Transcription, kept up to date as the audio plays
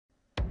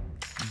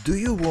Do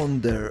you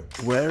wonder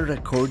where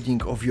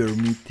recording of your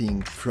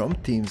meeting from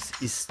Teams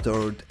is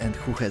stored and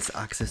who has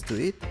access to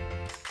it?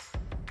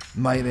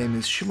 My name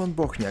is Szymon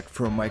Bochniak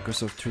from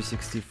Microsoft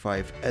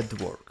 365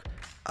 at Work.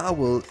 I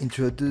will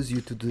introduce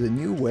you to the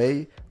new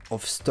way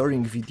of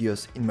storing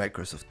videos in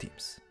Microsoft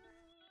Teams.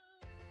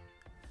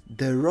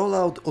 The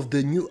rollout of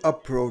the new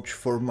approach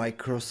for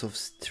Microsoft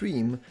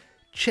Stream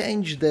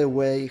changed the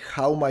way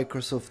how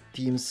Microsoft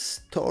Teams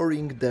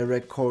storing the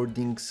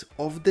recordings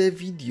of the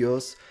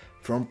videos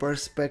from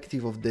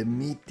perspective of the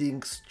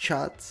meetings,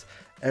 chats,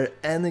 or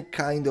any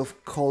kind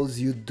of calls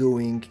you're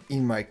doing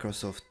in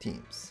Microsoft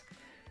Teams.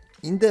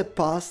 In the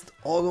past,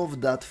 all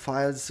of that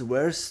files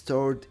were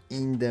stored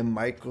in the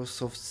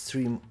Microsoft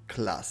Stream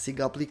Classic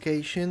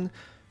application,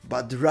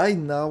 but right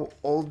now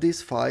all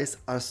these files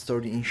are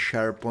stored in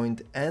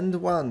SharePoint and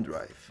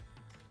OneDrive.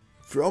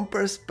 From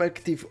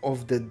perspective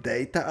of the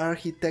data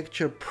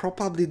architecture,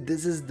 probably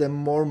this is the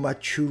more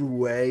mature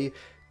way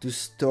to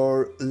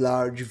store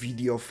large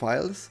video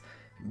files,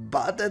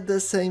 but at the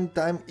same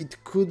time it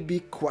could be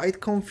quite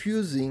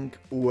confusing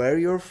where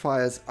your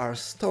files are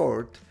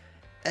stored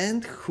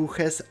and who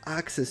has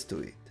access to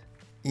it.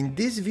 In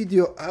this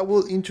video I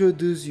will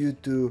introduce you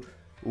to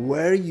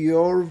where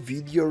your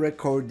video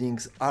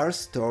recordings are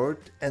stored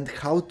and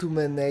how to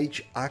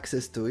manage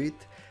access to it,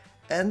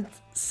 and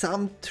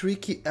some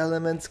tricky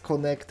elements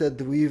connected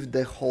with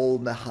the whole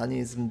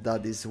mechanism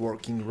that is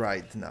working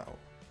right now.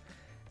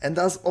 And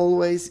as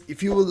always,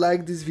 if you would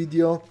like this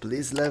video,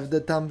 please leave the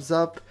thumbs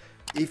up.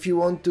 If you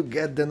want to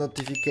get the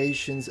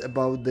notifications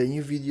about the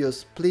new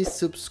videos, please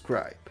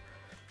subscribe.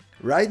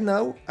 Right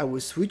now I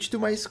will switch to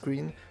my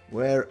screen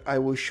where I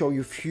will show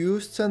you few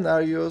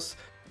scenarios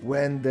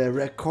when the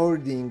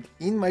recording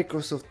in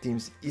Microsoft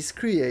Teams is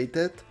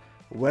created,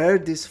 where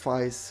these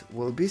files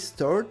will be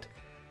stored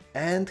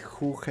and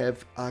who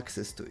have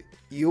access to it.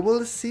 You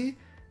will see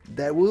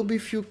there will be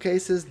few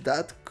cases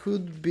that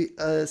could be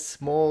a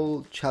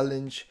small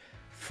challenge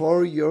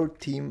for your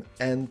team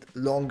and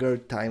longer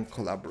time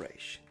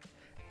collaboration.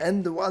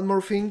 And one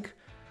more thing,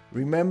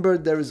 remember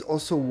there is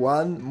also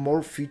one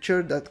more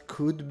feature that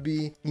could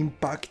be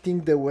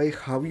impacting the way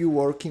how you're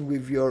working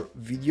with your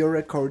video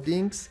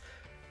recordings,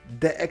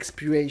 the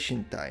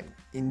expiration time.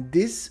 In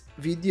this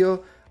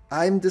video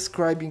I'm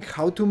describing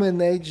how to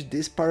manage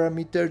this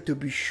parameter to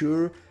be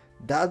sure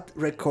that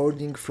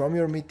recording from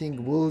your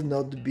meeting will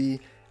not be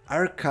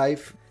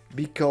archived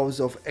because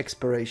of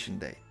expiration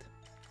date.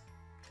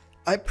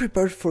 I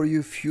prepared for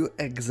you few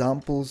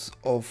examples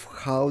of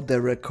how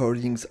the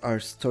recordings are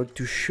stored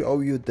to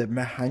show you the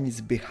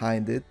mechanism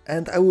behind it,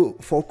 and I will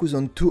focus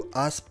on two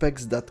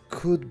aspects that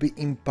could be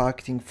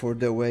impacting for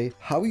the way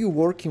how you're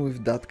working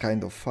with that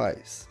kind of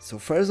files. So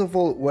first of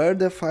all, where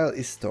the file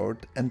is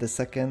stored, and the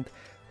second,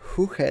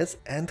 who has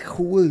and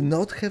who will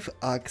not have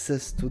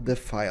access to the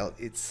file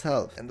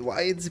itself. And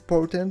why it's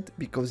important?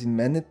 Because in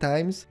many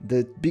times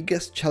the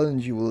biggest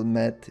challenge you will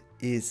meet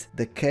is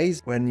the case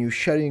when you're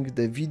sharing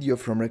the video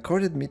from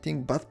recorded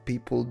meeting but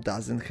people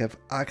doesn't have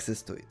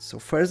access to it. So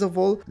first of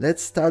all,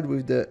 let's start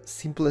with the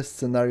simplest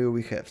scenario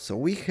we have. So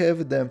we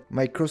have the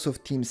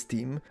Microsoft Teams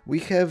team, we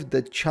have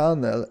the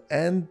channel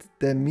and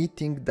the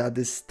meeting that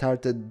is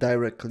started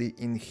directly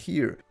in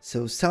here.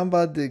 So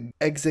somebody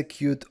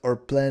execute or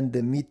plan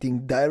the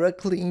meeting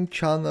directly in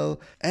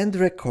channel and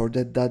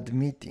recorded that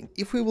meeting.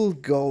 If we will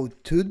go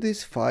to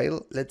this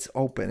file, let's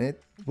open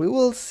it. We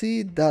will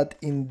see that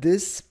in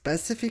this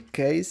specific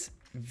case,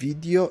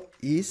 video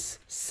is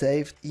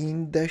saved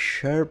in the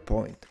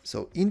SharePoint.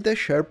 So in the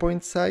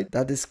SharePoint site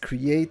that is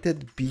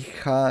created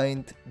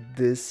behind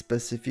this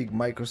specific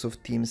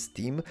Microsoft Teams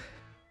team.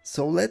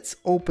 So let's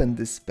open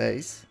this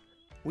space.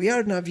 We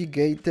are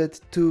navigated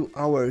to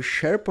our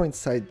SharePoint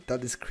site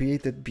that is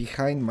created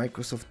behind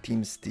Microsoft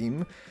Teams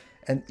team.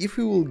 And if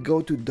we will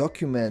go to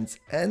documents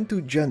and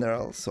to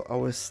general, so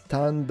our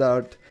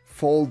standard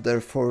folder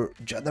for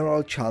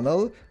general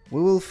channel,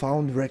 we will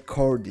find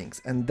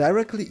recordings, and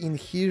directly in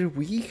here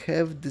we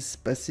have this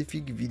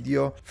specific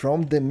video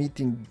from the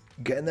meeting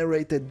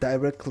generated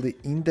directly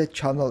in the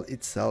channel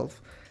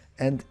itself.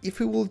 And if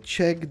we will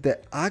check the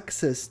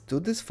access to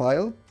this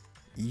file,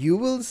 you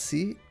will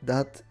see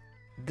that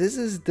this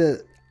is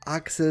the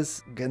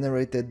access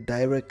generated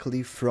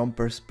directly from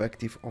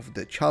perspective of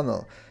the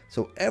channel.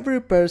 So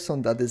every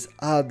person that is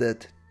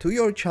added to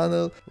your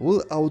channel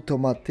will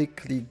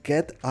automatically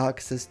get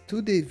access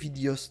to the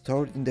video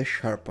stored in the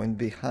SharePoint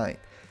behind.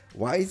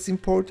 Why it's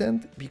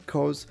important?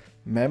 Because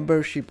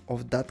membership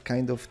of that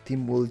kind of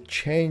team will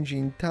change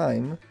in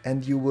time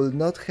and you will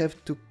not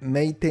have to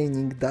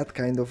maintaining that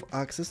kind of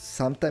access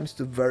sometimes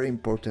to very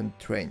important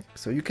training.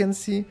 So you can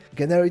see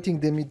generating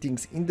the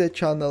meetings in the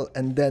channel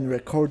and then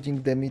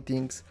recording the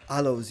meetings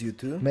allows you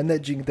to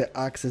managing the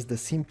access the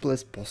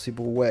simplest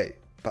possible way.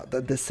 But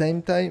at the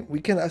same time, we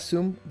can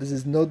assume this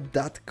is not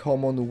that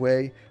common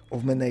way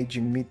of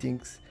managing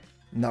meetings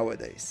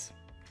nowadays.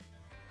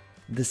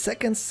 The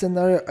second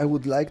scenario I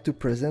would like to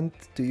present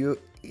to you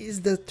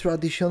is the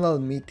traditional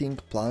meeting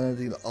planned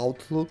in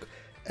Outlook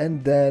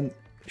and then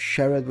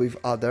shared with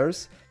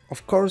others.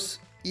 Of course,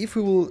 if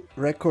we will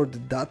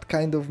record that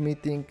kind of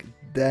meeting,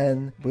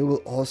 then we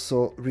will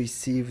also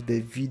receive the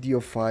video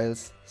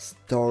files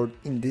stored,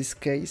 in this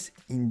case,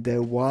 in the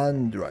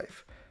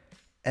OneDrive.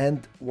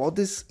 And what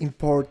is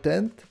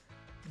important,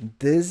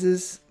 this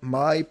is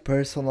my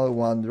personal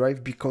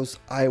OneDrive because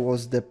I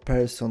was the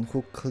person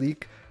who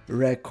clicked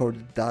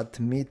record that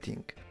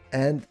meeting.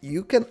 And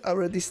you can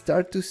already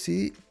start to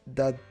see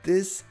that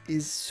this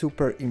is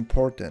super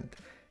important.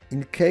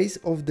 In case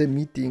of the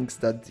meetings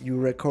that you're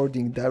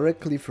recording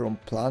directly from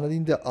Planet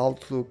in the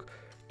Outlook,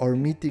 or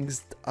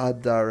meetings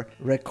that are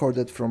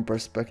recorded from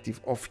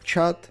perspective of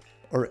chat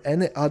or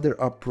any other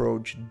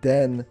approach,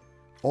 then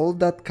all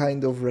that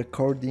kind of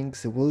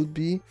recordings will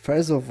be,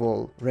 first of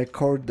all,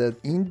 recorded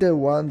in the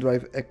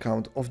OneDrive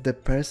account of the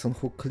person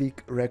who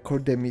clicked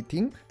record the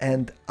meeting,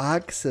 and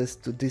access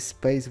to this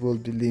space will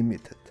be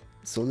limited.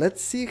 So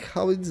let's see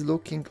how it's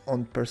looking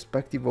on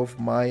perspective of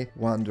my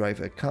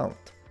OneDrive account.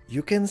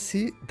 You can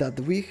see that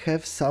we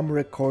have some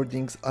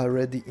recordings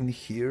already in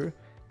here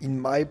in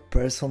my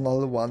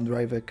personal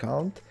OneDrive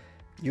account.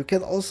 You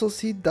can also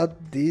see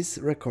that these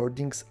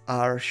recordings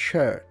are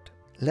shared.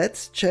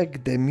 Let's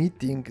check the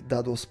meeting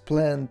that was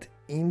planned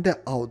in the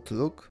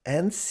Outlook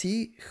and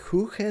see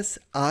who has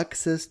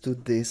access to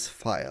this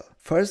file.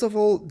 First of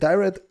all,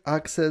 direct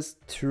access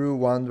through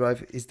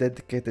OneDrive is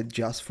dedicated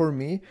just for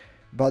me,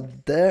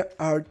 but there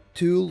are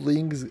two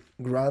links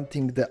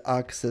granting the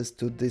access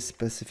to this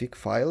specific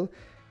file.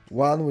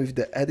 One with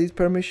the edit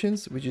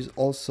permissions, which is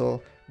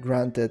also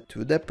granted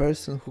to the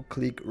person who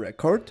clicked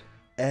record,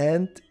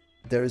 and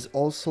there is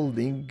also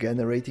link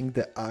generating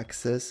the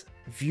access,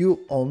 view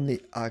only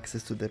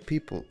access to the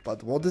people.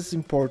 But what is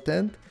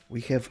important,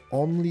 we have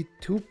only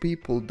two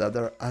people that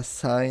are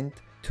assigned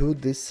to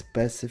this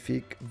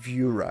specific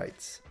view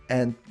rights,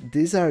 and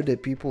these are the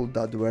people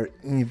that were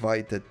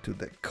invited to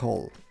the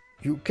call.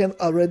 You can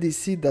already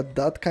see that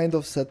that kind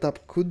of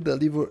setup could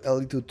deliver a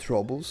little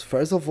troubles.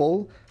 First of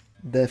all,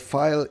 the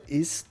file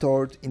is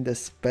stored in the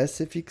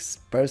specific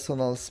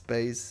personal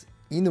space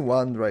in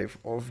OneDrive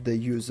of the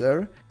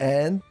user,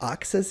 and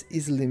access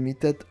is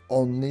limited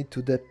only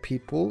to the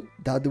people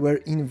that were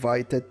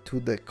invited to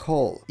the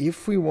call.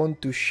 If we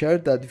want to share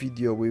that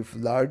video with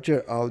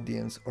larger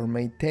audience or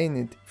maintain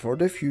it for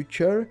the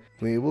future,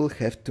 we will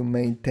have to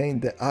maintain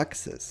the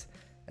access.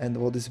 And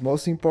what is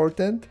most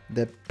important,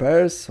 the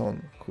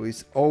person who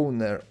is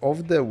owner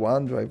of the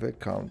OneDrive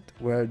account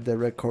where the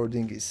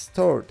recording is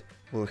stored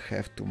will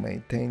have to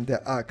maintain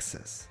the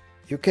access.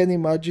 You can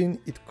imagine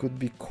it could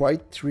be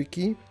quite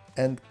tricky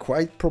and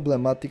quite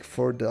problematic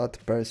for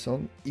that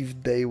person if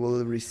they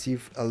will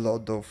receive a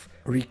lot of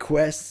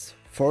requests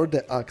for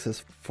the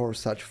access for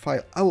such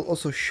file. I will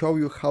also show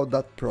you how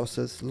that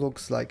process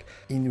looks like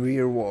in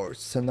real world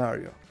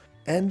scenario.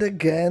 And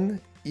again,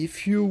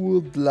 if you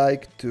would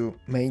like to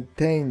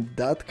maintain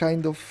that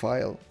kind of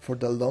file for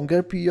the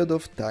longer period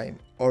of time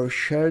or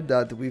share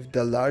that with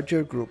the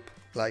larger group,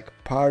 like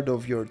part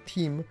of your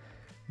team,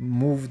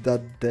 move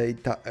that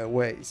data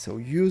away. So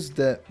use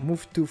the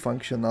move to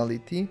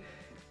functionality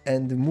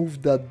and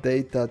move that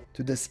data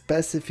to the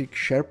specific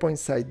SharePoint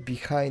site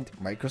behind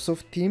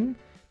Microsoft Teams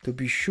to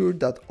be sure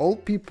that all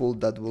people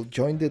that will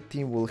join the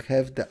team will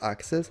have the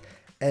access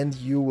and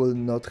you will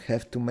not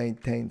have to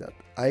maintain that.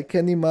 I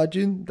can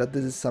imagine that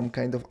this is some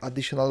kind of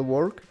additional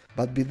work,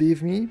 but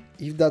believe me,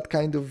 if that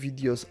kind of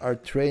videos are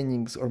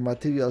trainings or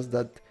materials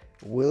that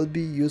will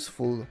be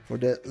useful for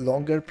the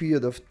longer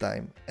period of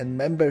time and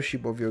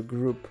membership of your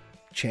group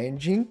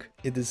changing,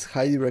 it is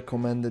highly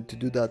recommended to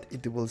do that.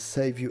 It will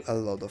save you a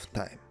lot of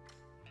time.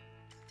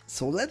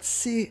 So let's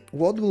see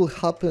what will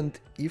happen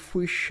if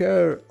we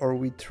share or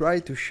we try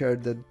to share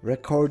the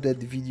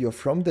recorded video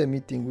from the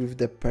meeting with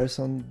the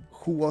person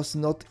who was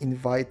not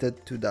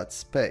invited to that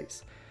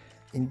space.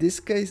 In this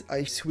case,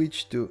 I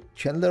switch to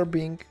Chandler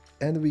Bing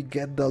and we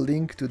get the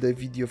link to the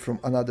video from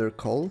another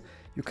call.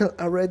 You can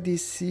already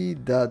see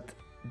that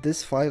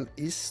this file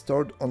is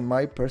stored on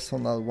my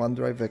personal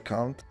OneDrive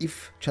account.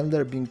 If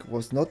Chandler Bing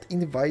was not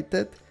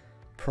invited,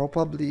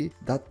 probably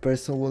that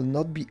person will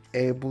not be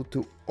able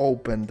to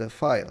open the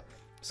file.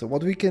 So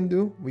what we can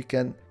do, we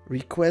can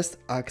request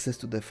access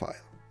to the file.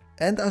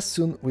 And as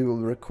soon we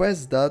will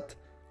request that,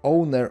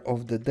 owner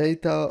of the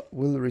data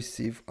will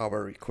receive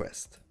our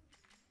request.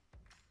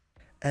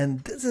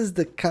 And this is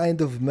the kind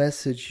of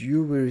message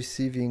you will be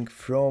receiving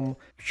from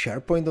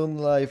SharePoint on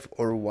OneDrive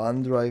or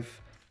OneDrive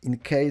in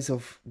case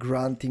of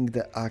granting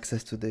the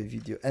access to the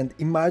video. And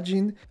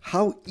imagine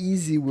how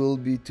easy it will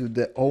be to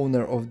the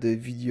owner of the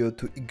video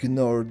to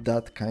ignore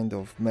that kind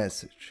of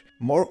message.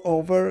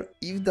 Moreover,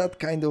 if that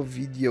kind of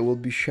video will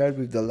be shared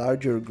with the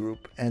larger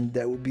group and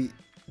there will be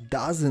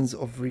dozens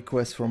of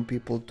requests from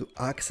people to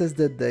access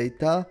the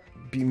data,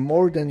 be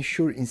more than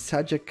sure in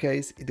such a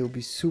case it will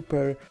be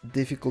super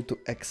difficult to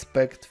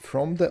expect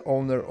from the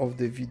owner of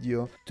the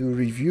video to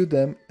review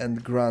them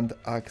and grant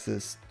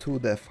access to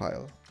the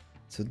file.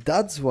 So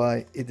that's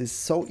why it is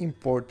so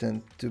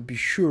important to be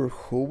sure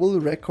who will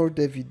record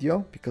the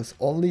video, because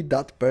only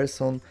that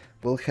person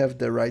will have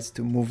the rights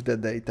to move the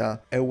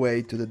data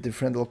away to the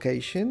different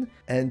location,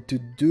 and to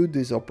do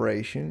this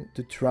operation,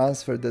 to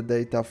transfer the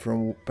data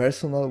from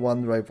personal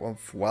OneDrive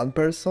of one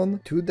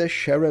person to the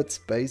shared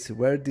space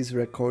where this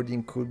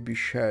recording could be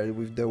shared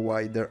with the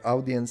wider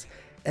audience,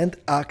 and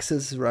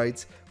access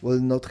rights will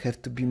not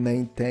have to be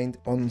maintained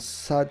on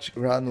such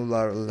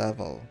granular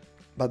level.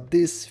 But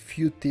these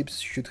few tips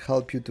should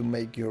help you to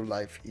make your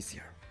life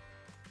easier.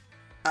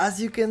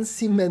 As you can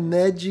see,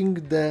 managing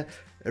the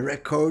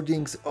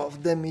recordings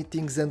of the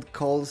meetings and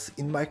calls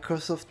in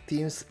Microsoft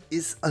Teams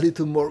is a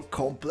little more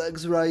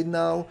complex right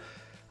now.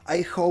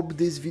 I hope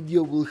this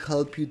video will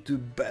help you to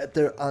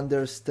better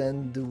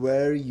understand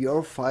where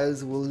your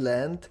files will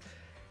land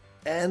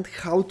and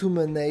how to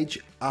manage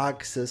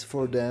access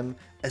for them,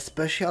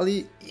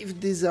 especially if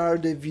these are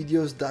the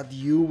videos that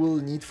you will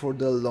need for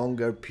the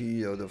longer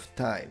period of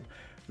time.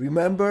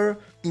 Remember,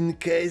 in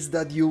case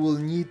that you will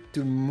need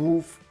to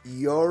move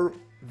your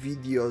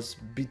videos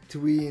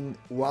between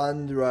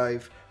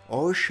OneDrive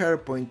or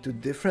SharePoint to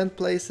different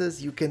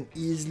places, you can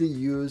easily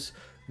use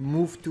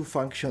Move to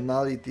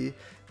functionality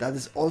that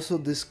is also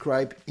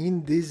described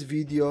in this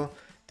video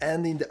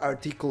and in the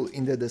article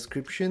in the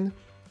description.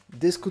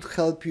 This could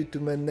help you to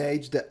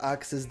manage the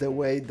access the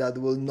way that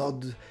will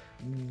not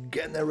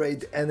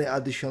generate any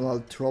additional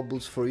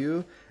troubles for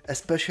you,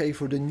 especially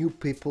for the new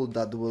people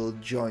that will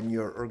join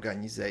your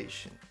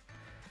organization.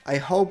 I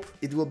hope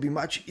it will be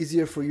much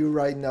easier for you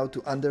right now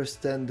to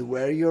understand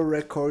where your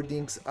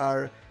recordings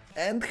are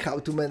and how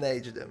to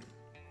manage them.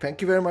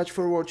 Thank you very much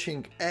for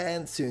watching,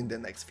 and see you in the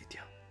next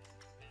video.